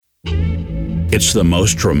It's the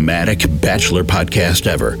most dramatic Bachelor podcast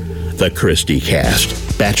ever. The Kristy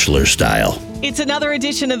Cast, Bachelor Style. It's another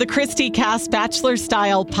edition of the Kristy Cast Bachelor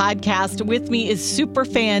Style podcast. With me is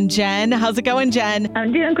superfan Jen. How's it going, Jen?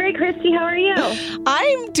 I'm doing great, Kristy. How are you?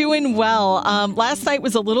 I'm doing well. Last night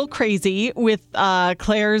was a little crazy with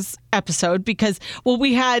Clare's episode because, well,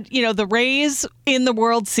 we had, the Rays in the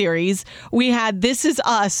World Series. We had This Is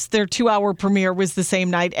Us. Their 2-hour premiere was the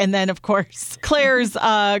same night. And then, of course, Clare's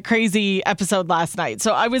crazy episode last night.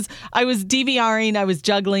 So I was DVRing. I was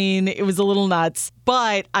juggling. It was a little nuts.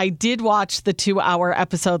 But I did watch the 2-hour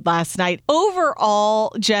episode last night.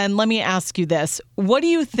 Overall, Jen, let me ask you this. What do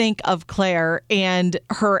you think of Clare and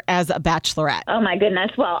her as a bachelorette? Oh, my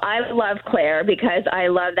goodness. Well, I love Clare because I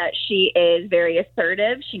love that she is very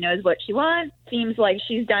assertive. She knows what she wants. Seems like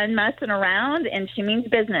she's done messing around and she means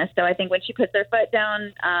business. So I think when she puts her foot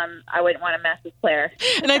down, I wouldn't want to mess with Clare.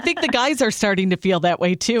 And I think the guys are starting to feel that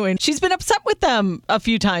way too. And she's been upset with them a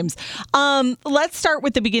few times. Let's start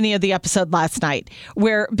with the beginning of the episode last night,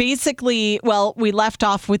 where basically, we left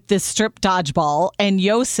off with this strip dodgeball and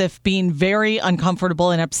Yosef being very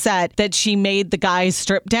uncomfortable and upset that she made the guys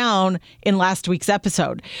strip down in last week's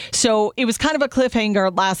episode. So it was kind of a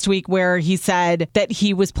cliffhanger last week where he said that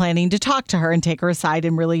he was planning to talk to her and take her aside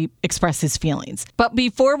and really express his feelings. But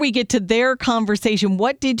before we get to their conversation,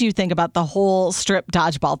 what did you think about the whole strip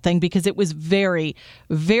dodgeball thing? Because it was very,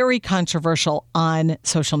 very controversial on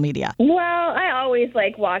social media. Well, I always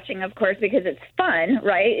like watching, of course, because it's fun,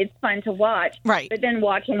 right? It's fun to watch. Right. But then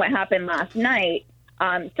watching what happened last night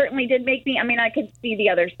certainly did make me, I could see the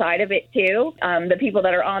other side of it too, the people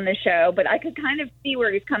that are on the show, but I could kind of see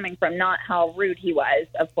where he's coming from, not how rude he was,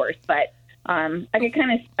 of course, but I could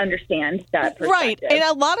kind of understand that perspective. Right. And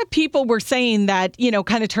a lot of people were saying that,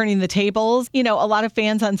 kind of turning the tables. A lot of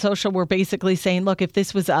fans on social were basically saying, look, if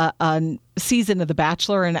this was a season of The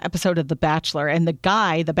Bachelor, an episode of The Bachelor, and the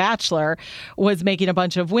guy, the Bachelor, was making a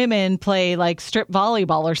bunch of women play like strip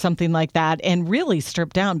volleyball or something like that and really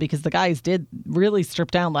strip down, because the guys did really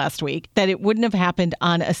strip down last week, that it wouldn't have happened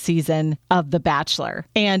on a season of The Bachelor.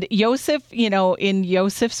 And Yosef, in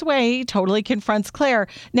Yosef's way, totally confronts Clare.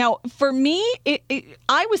 Now, for me,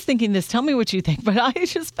 I was thinking this, tell me what you think, but I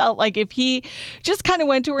just felt like if he just kind of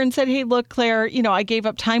went to her and said, hey, look, Clare, I gave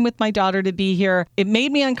up time with my daughter to be here. It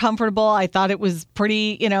made me uncomfortable. I thought it was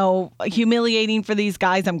pretty, humiliating for these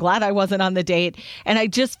guys. I'm glad I wasn't on the date. And I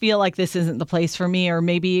just feel like this isn't the place for me, or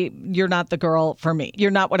maybe you're not the girl for me.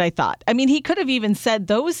 You're not what I thought. He could have even said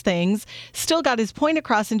those things, still got his point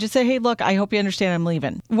across, and just said, hey, look, I hope you understand I'm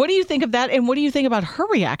leaving. What do you think of that? And what do you think about her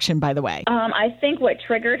reaction, by the way? I think what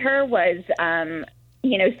triggered her was,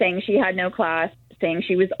 saying she had no class, saying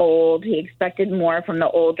she was old. He expected more from the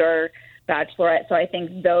older Bachelorette. So I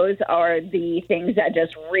think those are the things that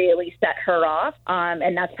just really set her off.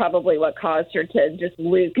 And that's probably what caused her to just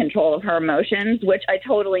lose control of her emotions, which I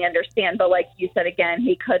totally understand. But like you said, again,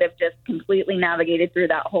 he could have just completely navigated through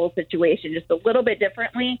that whole situation just a little bit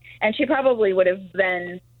differently. And she probably would have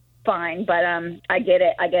been fine. But I get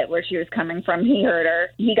it. I get where she was coming from. He hurt her.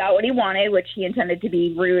 He got what he wanted, which he intended to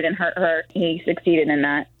be rude and hurt her. He succeeded in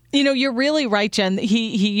that. You're really right, Jen. He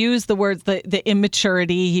used the words, the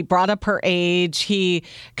immaturity. He brought up her age. He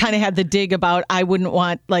kind of had the dig about, I wouldn't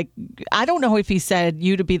want, I don't know if he said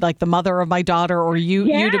you to be like the mother of my daughter, or you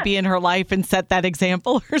to be in her life and set that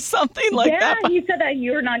example or something like that. Yeah, he said that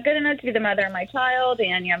you're not good enough to be the mother of my child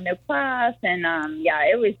and you have no class. And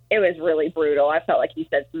it was really brutal. I felt like he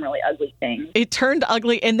said some really ugly things. It turned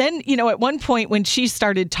ugly. And then, at one point when she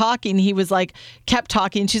started talking, he was kept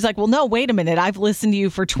talking. She's like, well, no, wait a minute. I've listened to you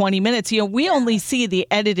for 20 minutes. We only see the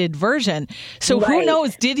edited version. So Who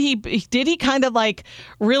knows? Did he kind of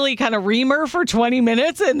really kind of ream her for 20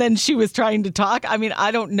 minutes and then she was trying to talk?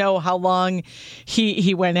 I don't know how long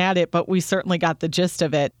he went at it, but we certainly got the gist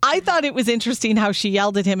of it. I thought it was interesting how she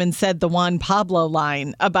yelled at him and said the Juan Pablo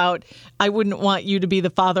line about, I wouldn't want you to be the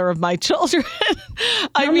father of my children.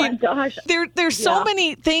 My gosh. There's so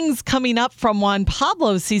many things coming up from Juan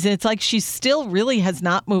Pablo's season. It's like she still really has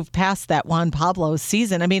not moved past that Juan Pablo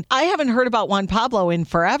season. I haven't heard about Juan Pablo in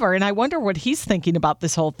forever, and I wonder what he's thinking about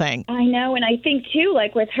this whole thing. I know, and I think too,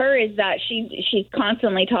 with her, is that she's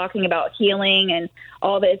constantly talking about healing and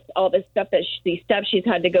all this stuff these steps she's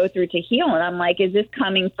had to go through to heal. And I'm like, is this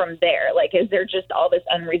coming from there? Is there just all this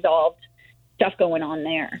unresolved stuff going on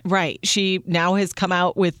there? Right. She now has come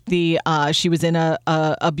out with she was in a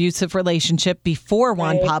abusive relationship before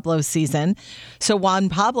Juan Pablo's season. So Juan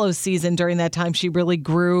Pablo's season, during that time, she really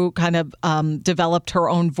grew, kind of developed her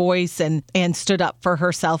own voice and stood up for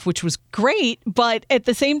herself, which was great. But at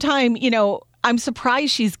the same time, I'm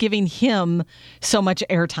surprised she's giving him so much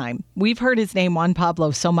airtime. We've heard his name, Juan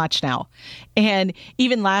Pablo, so much now. And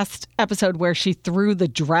even last episode where she threw the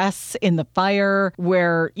dress in the fire,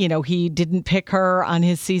 where, he didn't pick her on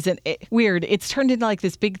his season. Weird. It's turned into like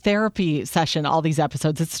this big therapy session, all these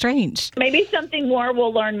episodes. It's strange. Maybe something more,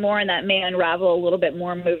 we'll learn more, and that may unravel a little bit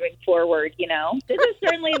more moving forward, This is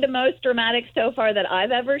certainly the most dramatic so far that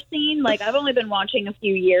I've ever seen. Like, I've only been watching a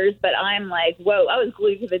few years, but I'm like, whoa, I was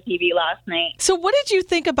glued to the TV last night. So what did you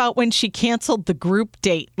think about when she canceled the group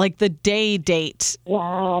date, like the day date?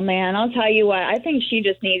 Wow, man, I'll tell you what, I think she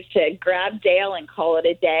just needs to grab Dale and call it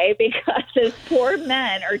a day, because his poor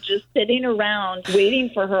men are just sitting around waiting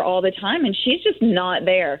for her all the time, and she's just not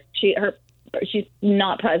there. She's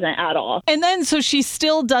not present at all. And then so she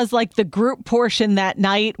still does like the group portion that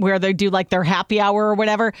night where they do like their happy hour or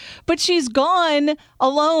whatever, but she's gone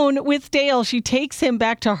alone with Dale. She takes him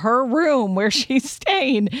back to her room where she's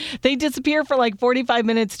staying. They disappear for like 45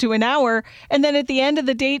 minutes to an hour. And then at the end of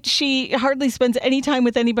the date, she hardly spends any time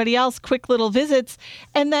with anybody else, quick little visits.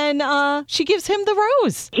 And then she gives him the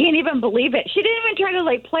rose. Can't even believe it. She didn't even try to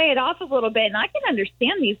like play it off a little bit. And I can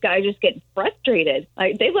understand these guys just getting frustrated.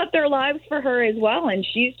 Like, they left their lives for her as well, and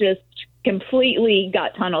she's just completely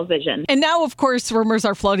got tunnel vision. And now, of course, rumors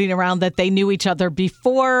are floating around that they knew each other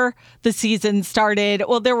before the season started.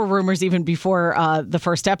 Well, there were rumors even before the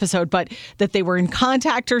first episode, but that they were in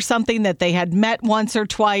contact or something, that they had met once or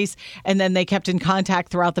twice, and then they kept in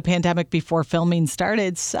contact throughout the pandemic before filming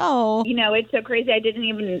started. So, it's so crazy. I didn't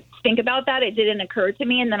even think about that. It didn't occur to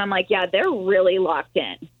me. And then I'm like, yeah, they're really locked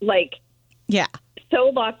in. Like, yeah, so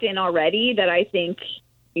locked in already that I think,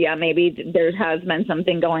 yeah, maybe there has been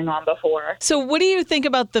something going on before. So what do you think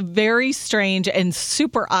about the very strange and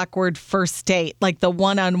super awkward first date, like the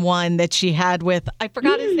one-on-one that she had with, I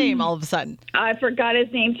forgot his name all of a sudden. I forgot his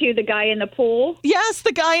name too, the guy in the pool. Yes,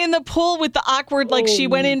 the guy in the pool with the awkward, like she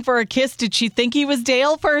went in for a kiss. Did she think he was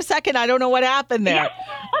Dale for a second? I don't know what happened there.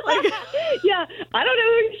 Yeah, I don't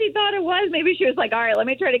know who she thought it was. Maybe she was like, all right, let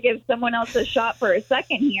me try to give someone else a shot for a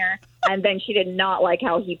second here. And then she did not like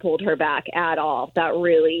how he pulled her back at all. That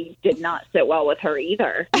really did not sit well with her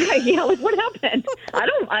either. Yeah, like, what happened?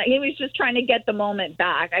 He was just trying to get the moment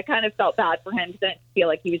back. I kind of felt bad for him because I didn't feel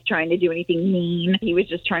like he was trying to do anything mean. He was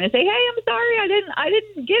just trying to say, hey, I'm sorry. I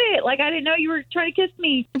didn't get it. Like, I didn't know you were trying to kiss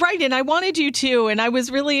me. Right. And I wanted you to. And I was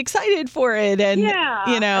really excited for it. And, yeah,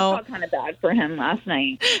 I felt kind of bad for him last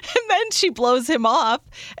night. And then she blows him off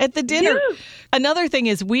at the dinner. Yeah. Another thing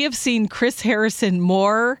is we have seen Chris Harrison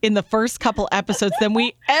more in the first couple episodes than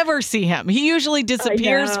we ever see him. He usually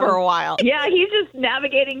disappears for a while. Yeah, he's just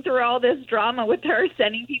navigating through all this drama with her,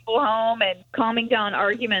 sending people home and calming down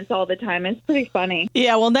arguments all the time. It's pretty funny.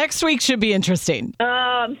 Yeah, well, next week should be interesting. Oh,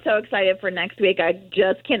 I'm so excited for next week. I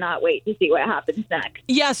just cannot wait to see what happens next.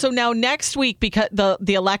 Yeah, so now next week, because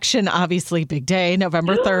the election, obviously, big day,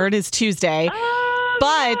 November 3rd is Tuesday.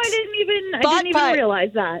 But no, I didn't even realize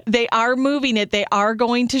that. They are moving it. They are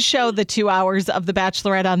going to show the 2 hours of The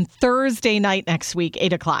Bachelorette on Thursday night next week,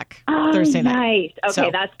 8 o'clock. Oh, Thursday night. Nice. Okay, so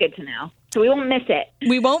that's good to know. So we won't miss it.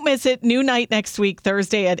 We won't miss it. New night next week,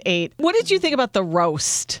 Thursday at 8. What did you think about the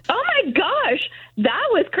roast? Oh, my gosh. That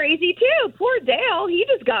was crazy, too. Poor Dale. He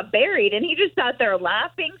just got buried, and he just sat there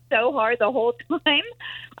laughing so hard the whole time.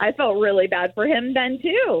 I felt really bad for him then,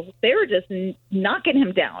 too. They were just knocking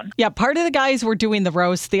him down. Yeah, part of the guys were doing the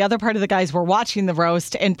roast. The other part of the guys were watching the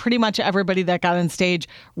roast. And pretty much everybody that got on stage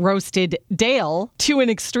roasted Dale to an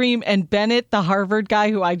extreme. And Bennett, the Harvard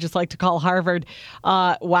guy, who I just like to call Harvard,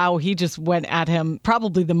 wow, he just went at him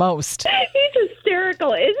probably the most. He's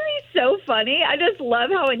hysterical. Isn't he so funny? I just love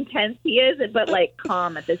how intense he is, but like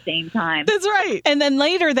calm at the same time. That's right. And then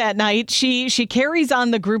later that night, she carries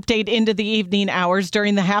on the group date into the evening hours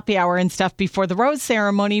during the happy hour and stuff before the rose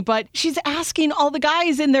ceremony. But she's asking all the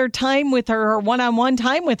guys in their time with her, or one-on-one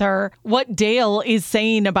time with her, what Dale is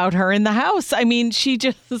saying about her in the house. I mean, she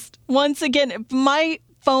just, once again, my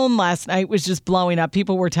phone last night was just blowing up.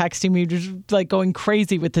 People were texting me, just like going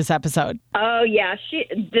crazy with this episode. Oh, yeah.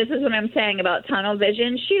 This is what I'm saying about tunnel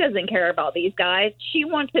vision. She doesn't care about these guys. She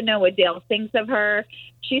wants to know what Dale thinks of her.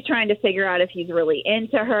 She's trying to figure out if he's really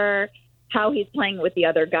into her, how he's playing with the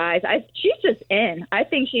other guys. She's just in. I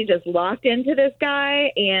think she's just locked into this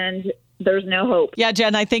guy, and there's no hope. Yeah,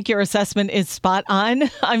 Jen, I think your assessment is spot on.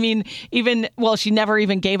 I mean, she never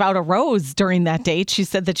even gave out a rose during that date. She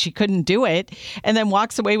said that she couldn't do it, and then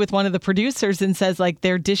walks away with one of the producers and says, like,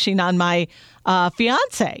 they're dishing on my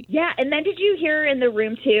fiance. Yeah, and then did you hear in the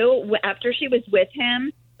room, too, after she was with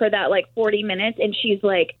him, for that like 40 minutes. And she's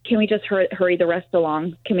like, can we just hurry the rest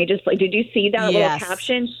along? Can we just like, did you see that little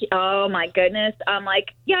caption? Oh my goodness. I'm like,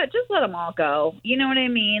 yeah, just let them all go. You know what I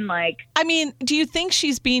mean? Like, I mean, do you think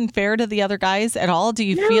she's being fair to the other guys at all? Do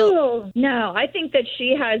you feel? No, I think that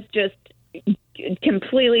she has just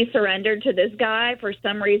completely surrendered to this guy. For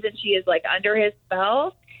some reason, she is like under his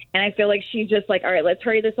spell. And I feel like she's just like, all right, let's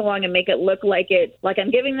hurry this along and make it look like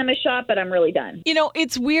I'm giving them a shot, but I'm really done. You know,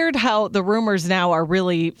 it's weird how the rumors now are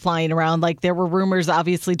really flying around. Like there were rumors,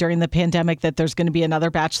 obviously, during the pandemic that there's going to be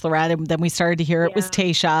another Bachelorette. And then we started to hear it was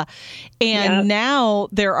Tayshia. And now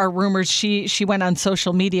there are rumors she went on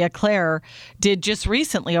social media. Clare did just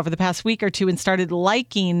recently over the past week or two and started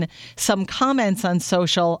liking some comments on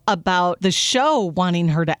social about the show wanting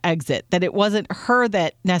her to exit, that it wasn't her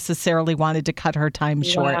that necessarily wanted to cut her time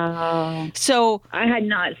short. So I had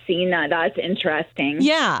not seen that. That's interesting.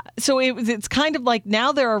 Yeah. So it's kind of like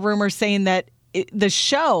now there are rumors saying that the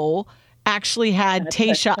show actually had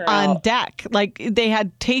Tayshia on deck. Like they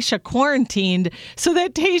had Tayshia quarantined so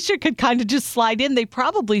that Tayshia could kind of just slide in. They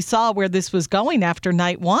probably saw where this was going after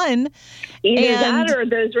night one. Either that or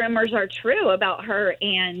those rumors are true about her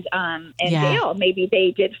and Dale. Maybe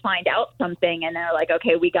they did find out something and they're like,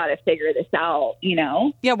 okay, we got to figure this out, you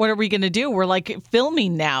know? Yeah, what are we going to do? We're like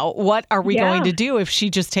filming now. What are we going to do if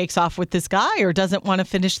she just takes off with this guy or doesn't want to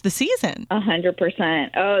finish the season?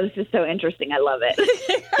 100%. Oh, this is so interesting. I love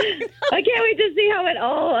it. I can't wait to see how it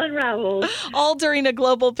all unravels. All during a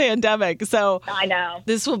global pandemic. So I know.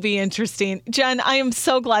 This will be interesting. Jen, I am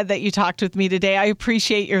so glad that you talked with me today. I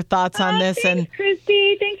appreciate your thoughts on this. Thanks,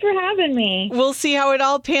 Kristy. Thanks for having me. We'll see how it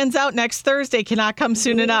all pans out next Thursday. Cannot come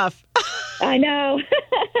soon enough. I know.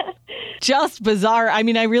 Just bizarre. I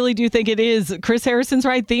mean, I really do think it is. Chris Harrison's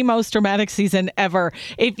right. The most dramatic season ever.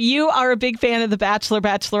 If you are a big fan of The Bachelor,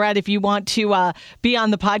 Bachelorette, if you want to be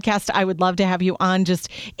on the podcast, I would love to have you on. Just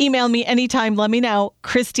email me anytime. Let me know.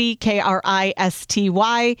 Kristy,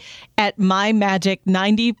 Kristy, at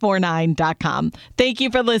mymagic949.com. Thank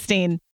you for listening.